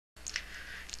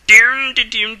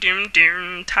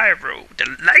Tyro, the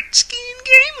light skin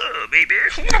gamer, baby.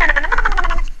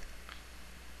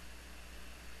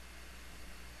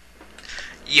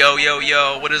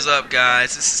 Yo, what is up,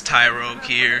 guys? This is Tyro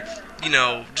here. You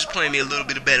know, just playing me a little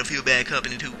bit of Battlefield Bad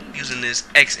Company 2 using this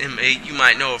XM8. You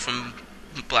might know it from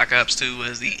Black Ops 2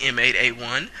 as the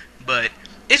M8A1, but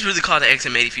it's really called the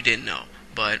XM8 if you didn't know.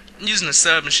 But I'm using a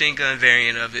submachine gun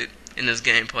variant of it in this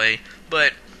gameplay.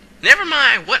 But never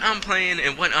mind what I'm playing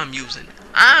and what I'm using.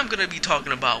 I'm going to be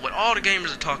talking about what all the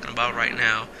gamers are talking about right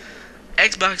now.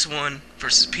 Xbox One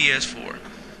versus PS4.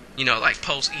 You know, like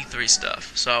post E3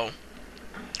 stuff. So,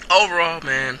 overall,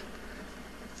 man,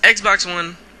 Xbox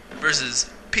One versus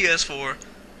PS4.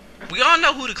 We all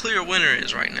know who the clear winner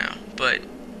is right now. But,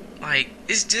 like,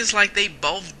 it's just like they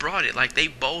both brought it. Like, they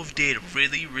both did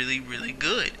really, really, really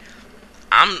good.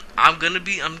 I'm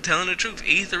telling the truth.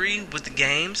 E3 with the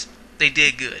games, they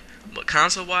did good. But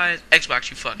console-wise, Xbox,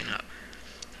 you fucking up.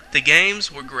 The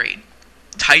games were great.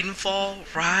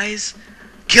 Titanfall, Rise,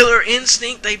 Killer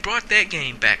Instinct, they brought that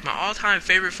game back. My all-time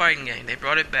favorite fighting game, they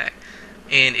brought it back.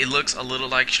 And it looks a little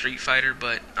like Street Fighter,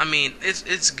 but, I mean,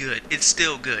 it's good. It's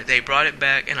still good. They brought it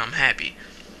back, and I'm happy.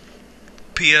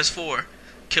 PS4,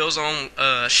 Killzone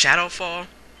Shadowfall,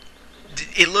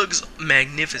 it looks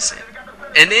magnificent.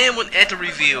 And then at the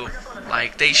reveal,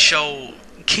 like, they show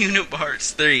Kingdom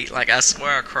Hearts 3. Like, I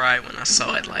swear I cried when I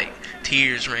saw it. Like,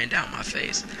 tears ran down my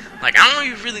face. Like, I don't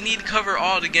even really need to cover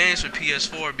all the games for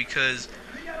PS4 because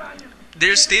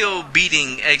they're still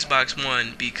beating Xbox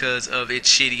One because of its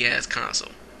shitty ass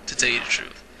console, to tell you the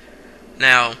truth.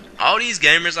 Now, all these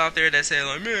gamers out there that say,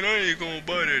 like, man, I ain't gonna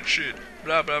buy that shit,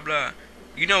 blah blah blah.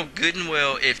 You know good and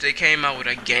well, if they came out with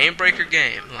a game breaker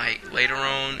game, like later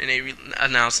on, and they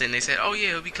announced it and they said, oh yeah,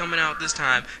 it'll be coming out this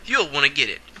time, you'll want to get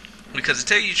it. Because to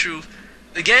tell you the truth,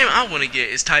 the game I want to get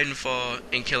is Titanfall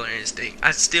and Killer Instinct.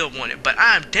 I still want it, but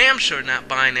I'm damn sure not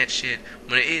buying that shit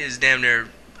when it is damn near,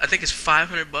 I think it's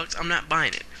 $500. I'm not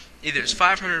buying it. Either it's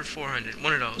 500 or 400,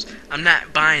 one of those. I'm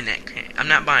not buying that game. I'm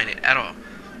not buying it at all.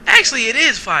 Actually, it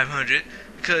is 500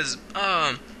 because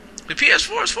the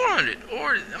PS4 is 400,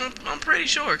 or I'm pretty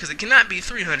sure, because it cannot be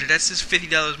 300. That's just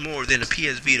 $50 more than a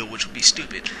PS Vita, which would be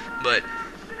stupid. But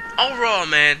overall,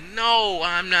 man, no,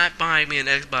 I'm not buying me an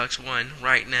Xbox One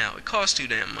right now. It costs too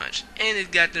damn much, and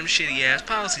it got them shitty ass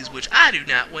policies, which I do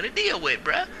not want to deal with,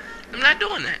 bruh. I'm not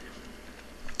doing that.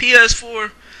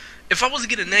 PS4, if I was to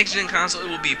get a next gen console, it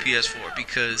would be PS4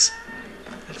 because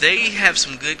they have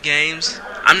some good games.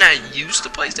 I'm not used to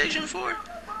PlayStation 4,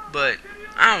 but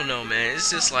I don't know, man.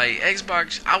 It's just like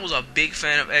Xbox. I was a big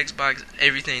fan of Xbox,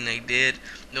 everything they did.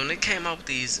 When they came out with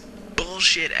these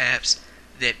bullshit apps,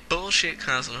 that bullshit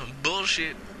console,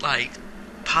 bullshit like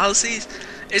policies,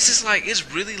 it's just like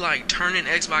it's really like turning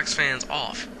Xbox fans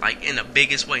off, like in the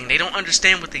biggest way. And they don't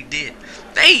understand what they did.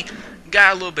 They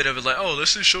got a little bit of it, like, oh,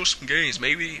 let's just show some games.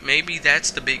 Maybe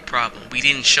that's the big problem. We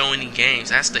didn't show any games.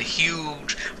 That's the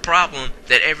huge problem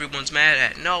that everyone's mad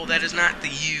at. No, that is not the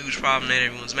huge problem that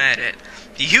everyone's mad at.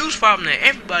 The huge problem that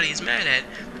everybody is mad at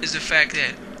is the fact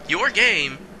that your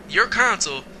game, your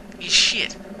console, is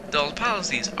shit. Those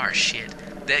policies are shit.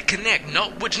 That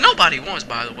Kinect, which nobody wants,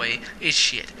 by the way, is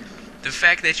shit. The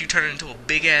fact that you turn it into a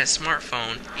big ass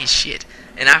smartphone is shit.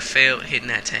 And I failed hitting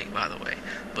that tank, by the way.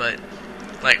 But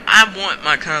like, I want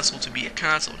my console to be a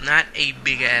console, not a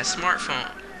big ass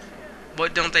smartphone.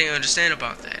 What don't they understand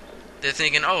about that? They're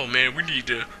thinking, oh man, we need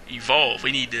to evolve.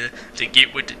 We need to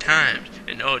get with the times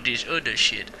and all this other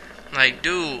shit. Like,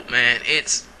 dude, man,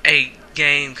 it's a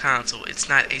game console. It's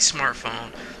not a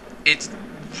smartphone. It's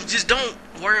just don't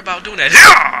worry about doing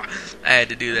that. I had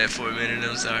to do that for a minute.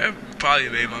 I'm sorry. I probably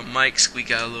made my mic squeak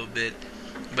out a little bit.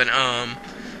 But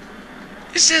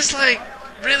it's just like,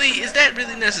 really, is that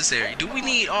really necessary? Do we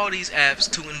need all these apps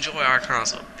to enjoy our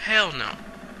console? Hell no.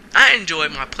 I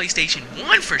enjoyed my PlayStation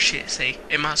 1 for shit's sake,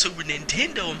 and my Super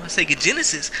Nintendo, and my Sega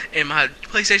Genesis, and my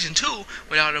PlayStation 2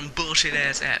 without them bullshit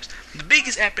ass apps. The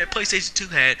biggest app that PlayStation 2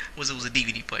 had was it was a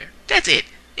DVD player. That's it.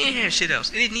 It didn't have shit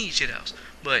else. It didn't need shit else.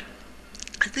 But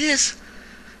this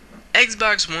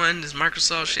Xbox One, this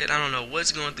Microsoft shit, I don't know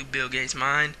what's going through Bill Gates'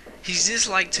 mind. He's just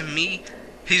like, to me,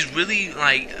 he's really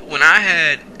like, when I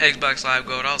had Xbox Live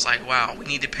Gold, I was like, wow, we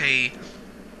need to pay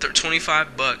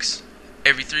 $25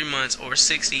 every 3 months or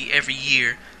 $60 every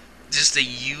year just to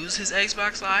use his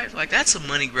Xbox Live. Like, that's some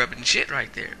money grubbing shit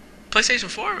right there.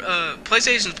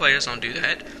 PlayStation players don't do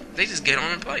that. They just get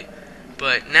on and play.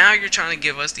 But now you're trying to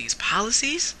give us these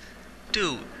policies?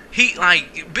 Dude,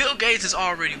 Bill Gates is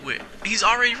already he's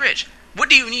already rich. What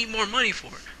do you need more money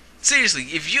for? Seriously,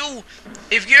 if your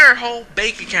whole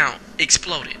bank account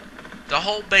exploded,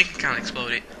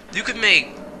 you could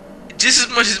make just as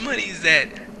much as money as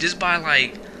that, just by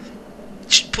like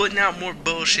putting out more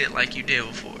bullshit like you did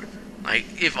before. Like,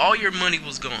 if all your money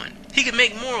was gone, he could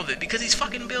make more of it because he's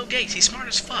fucking Bill Gates. He's smart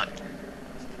as fuck.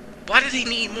 Why does he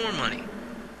need more money?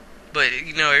 But,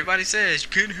 you know, everybody says you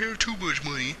can't have too much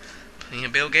money.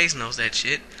 And Bill Gates knows that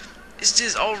shit. It's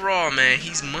just overall, man,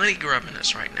 he's money grubbing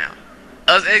us right now.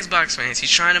 Us Xbox fans, he's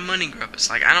trying to money grub us.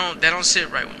 Like, that don't sit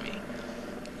right with me.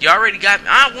 You already got me.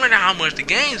 I wonder how much the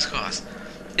games cost.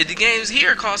 If the games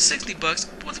here cost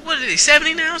 $60, what are they,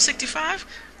 70 now? 65?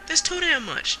 That's too damn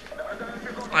much.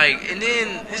 Like, and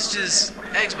then it's just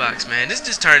Xbox, man. This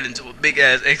just turned into a big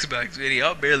ass Xbox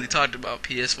video. I barely talked about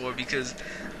PS4 because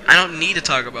I don't need to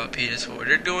talk about PS4.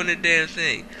 They're doing their damn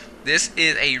thing. This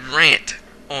is a rant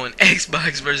on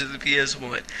Xbox versus the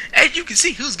PS1. As you can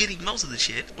see, who's getting most of the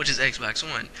shit, which is Xbox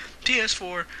One.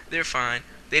 PS4, they're fine.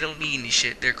 They don't need any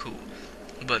shit. They're cool.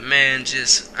 But man,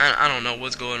 just I don't know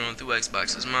what's going on through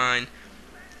Xbox's mind.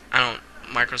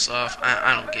 Microsoft,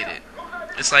 I don't get it.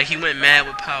 It's like he went mad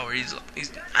with power.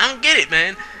 I don't get it,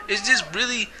 man. It's just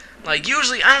really, like,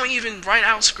 usually I don't even write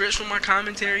out scripts for my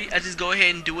commentary. I just go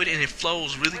ahead and do it, and it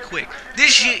flows really quick.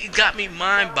 This shit got me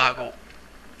mind boggled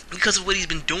because of what he's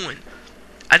been doing.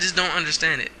 I just don't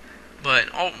understand it. But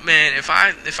oh man, if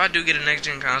I do get a next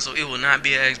gen console, it will not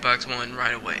be an Xbox One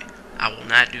right away. I will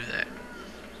not do that.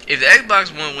 If the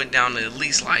Xbox One went down to at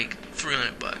least like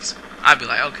 $300, I'd be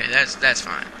like, okay, that's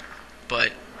fine.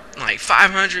 But like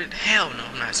 500, hell no,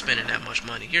 I'm not spending that much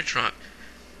money. You're drunk.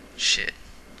 Shit.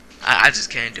 I just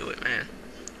can't do it, man.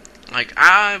 Like,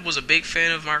 I was a big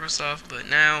fan of Microsoft, but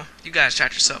now you guys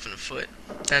shot yourself in the foot.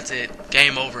 That's it.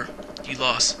 Game over. You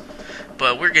lost.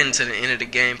 But we're getting to the end of the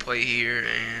gameplay here,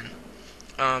 and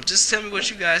just tell me what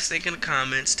you guys think in the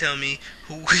comments. Tell me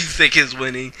who you think is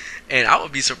winning, and I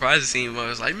would be surprised to see him. I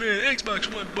was like, man,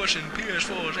 Xbox One busting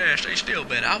PS4's ass. They still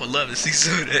better. I would love to see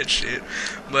some of that shit.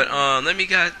 But let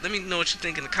me know what you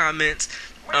think in the comments.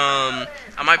 I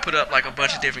might put up like a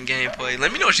bunch of different gameplay.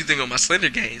 Let me know what you think on my Slender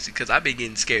games, because I've been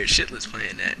getting scared shitless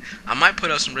playing that. I might put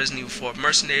up some Resident Evil 4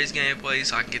 Mercenaries gameplay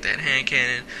so I can get that hand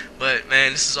cannon. But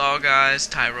man, this is all, guys.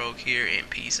 tyrouge here, and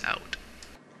peace out.